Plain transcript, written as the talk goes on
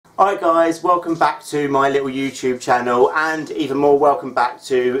Hi guys, welcome back to my little YouTube channel, and even more welcome back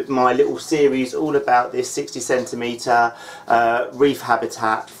to my little series all about this 60cm reef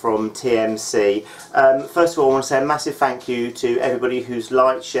habitat from TMC. First of all, I want to say a massive thank you to everybody who's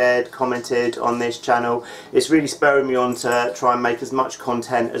liked, shared, commented on this channel. It's really spurring me on to try and make as much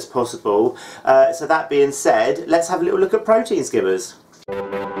content as possible. So that being said, let's have a little look at protein skimmers.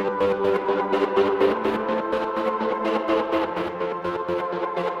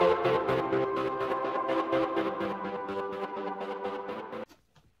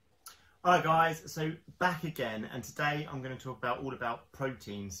 Hi guys, so back again, and today I'm going to talk all about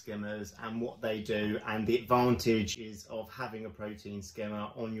protein skimmers and what they do and the advantages of having a protein skimmer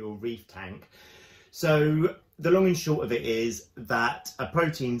on your reef tank. So the long and short of it is that a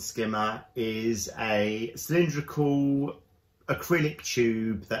protein skimmer is a cylindrical acrylic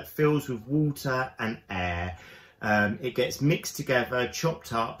tube that fills with water and air. It gets mixed together,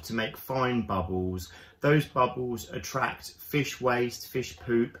 chopped up to make fine bubbles. Those bubbles attract fish waste, fish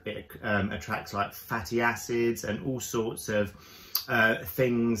poop. It attracts like fatty acids and all sorts of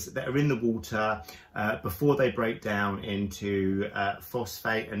things that are in the water before they break down into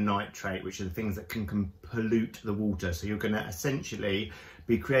phosphate and nitrate, which are the things that can pollute the water. So you're going to essentially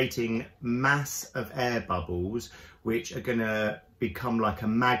be creating mass of air bubbles which are going to become like a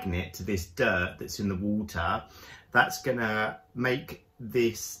magnet to this dirt that's in the water. That's going to make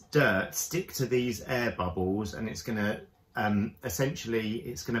this dirt stick to these air bubbles, and it's going to essentially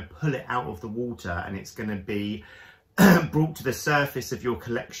it's going to pull it out of the water, and it's going to be brought to the surface of your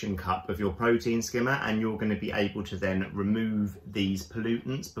collection cup of your protein skimmer, and you're going to be able to then remove these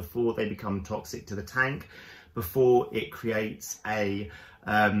pollutants before they become toxic to the tank, before it creates a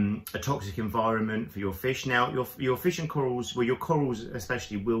toxic environment for your fish. Now your fish and corals, well, your corals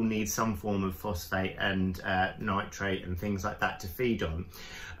especially, will need some form of phosphate and nitrate and things like that to feed on.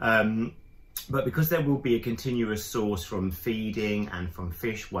 But because there will be a continuous source from feeding and from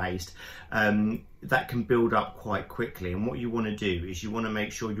fish waste, that can build up quite quickly. And what you want to do is you want to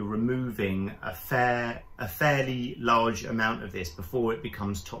make sure you're removing a fairly large amount of this before it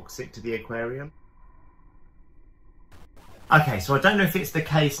becomes toxic to the aquarium. Okay, so I don't know if it's the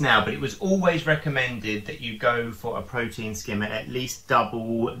case now, but it was always recommended that you go for a protein skimmer at least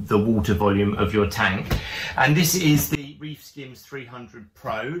double the water volume of your tank. And this is the Reef Skims 300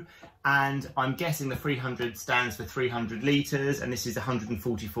 Pro, and I'm guessing the 300 stands for 300 litres, and this is a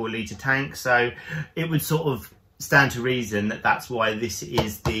 144 litre tank, so it would sort of stand to reason that that's why this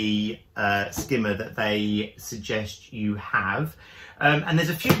is the skimmer that they suggest you have. And there's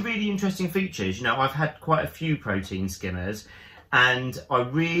a few really interesting features. You know, I've had quite a few protein skimmers, and I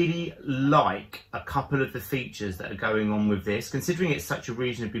really like a couple of the features that are going on with this. Considering it's such a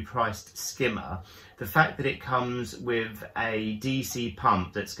reasonably priced skimmer, the fact that it comes with a DC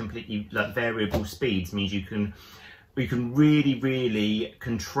pump that's completely like variable speeds means you can really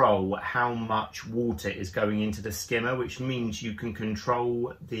control how much water is going into the skimmer, which means you can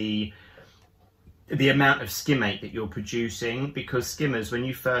control the amount of skimmate that you're producing, because skimmers, when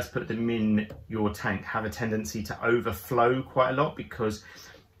you first put them in your tank, have a tendency to overflow quite a lot, because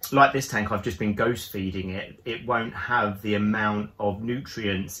like this tank I've just been ghost feeding it won't have the amount of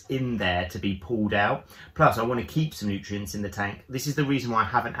nutrients in there to be pulled out. Plus I want to keep some nutrients in the tank. This is the reason why I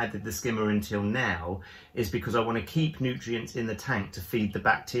haven't added the skimmer until now, is because I want to keep nutrients in the tank to feed the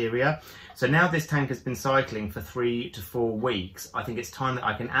bacteria. So now this tank has been cycling for 3 to 4 weeks, I think it's time that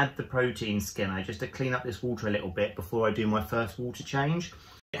I can add the protein skimmer just to clean up this water a little bit before I do my first water change.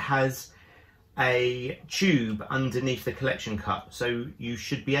 It has a tube underneath the collection cup, so you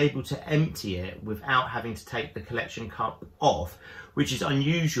should be able to empty it without having to take the collection cup off, which is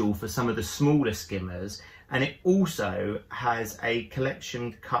unusual for some of the smaller skimmers. And it also has a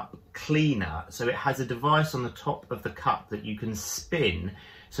collection cup cleaner, so it has a device on the top of the cup that you can spin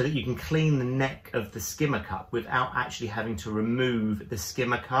so that you can clean the neck of the skimmer cup without actually having to remove the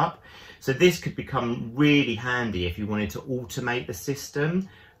skimmer cup. So this could become really handy if you wanted to automate the system,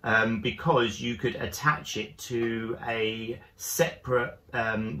 because you could attach it to a separate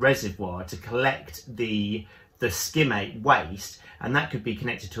reservoir to collect the skimmate waste, and that could be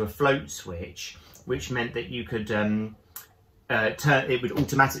connected to a float switch, which meant that you could it would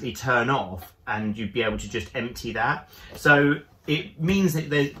automatically turn off, and you'd be able to just empty that. So it means that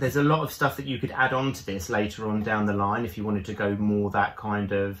there's a lot of stuff that you could add on to this later on down the line if you wanted to go more that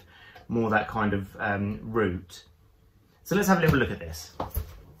kind of route. So let's have a little look at this.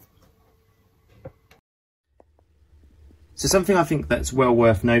 So something I think that's well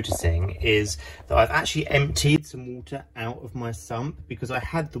worth noticing is that I've actually emptied some water out of my sump because I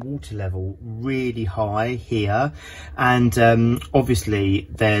had the water level really high here, and obviously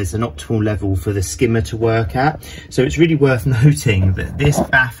there's an optimal level for the skimmer to work at. So it's really worth noting that this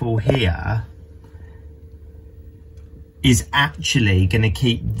baffle here is actually going to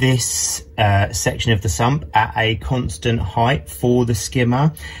keep this section of the sump at a constant height for the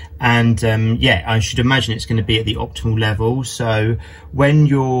skimmer, and yeah, I should imagine it's going to be at the optimal level. So when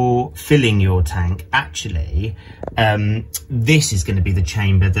you're filling your tank, actually this is going to be the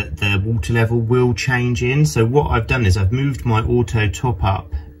chamber that the water level will change in. So what I've done is I've moved my auto top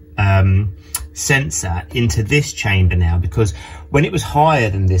up sensor into this chamber now, because when it was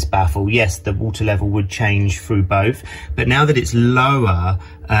higher than this baffle, yes, the water level would change through both, but now that it's lower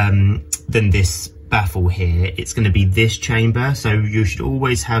than this baffle here, it's going to be this chamber. So you should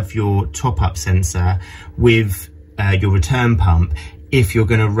always have your top up sensor with your return pump if you're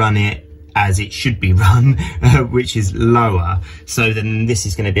going to run it as it should be run, which is lower. So then this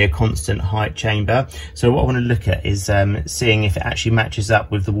is going to be a constant height chamber. So what I want to look at is seeing if it actually matches up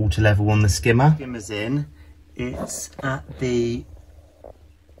with the water level on the skimmer. Skimmer's in, it's at the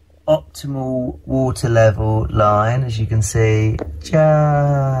optimal water level line, as you can see,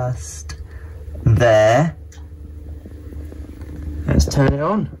 just there. Let's turn it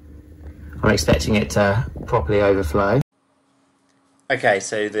on. I'm expecting it to properly overflow. Okay,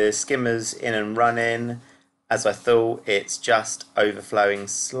 so the skimmer's in and running. As I thought, it's just overflowing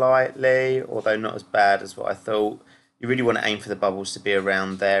slightly, although not as bad as what I thought. You really want to aim for the bubbles to be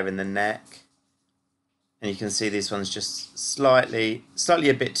around there in the neck. And you can see this one's just slightly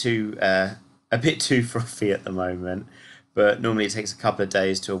a bit too frothy at the moment. But normally it takes a couple of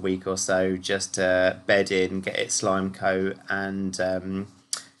days to a week or so just to bed in, get its slime coat, and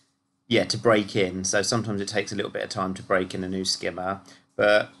yeah, to break in. So sometimes it takes a little bit of time to break in a new skimmer,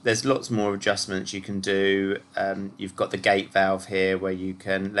 but there's lots more adjustments you can do. You've got the gate valve here where you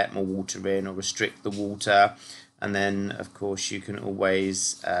can let more water in or restrict the water, and then of course you can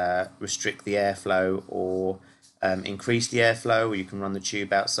always restrict the airflow or increase the airflow, or you can run the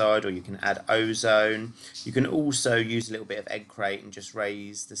tube outside, or you can add ozone. You can also use a little bit of egg crate and just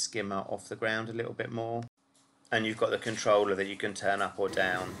raise the skimmer off the ground a little bit more, and you've got the controller that you can turn up or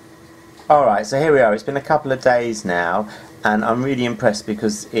down. Alright, so here we are. It's been a couple of days now, and I'm really impressed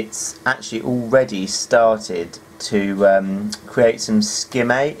because it's actually already started to create some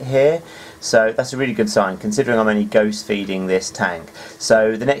skimmate here. So that's a really good sign, considering I'm only ghost feeding this tank.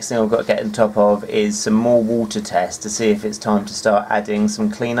 So the next thing I've got to get on top of is some more water tests to see if it's time to start adding some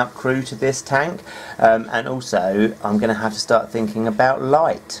cleanup crew to this tank. And also I'm going to have to start thinking about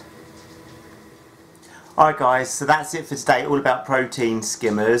light. Alright guys, so that's it for today, all about protein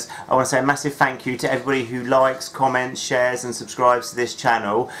skimmers. I want to say a massive thank you to everybody who likes, comments, shares and subscribes to this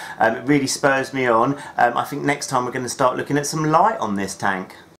channel. It really spurs me on. I think next time we're going to start looking at some light on this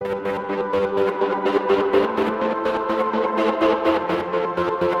tank.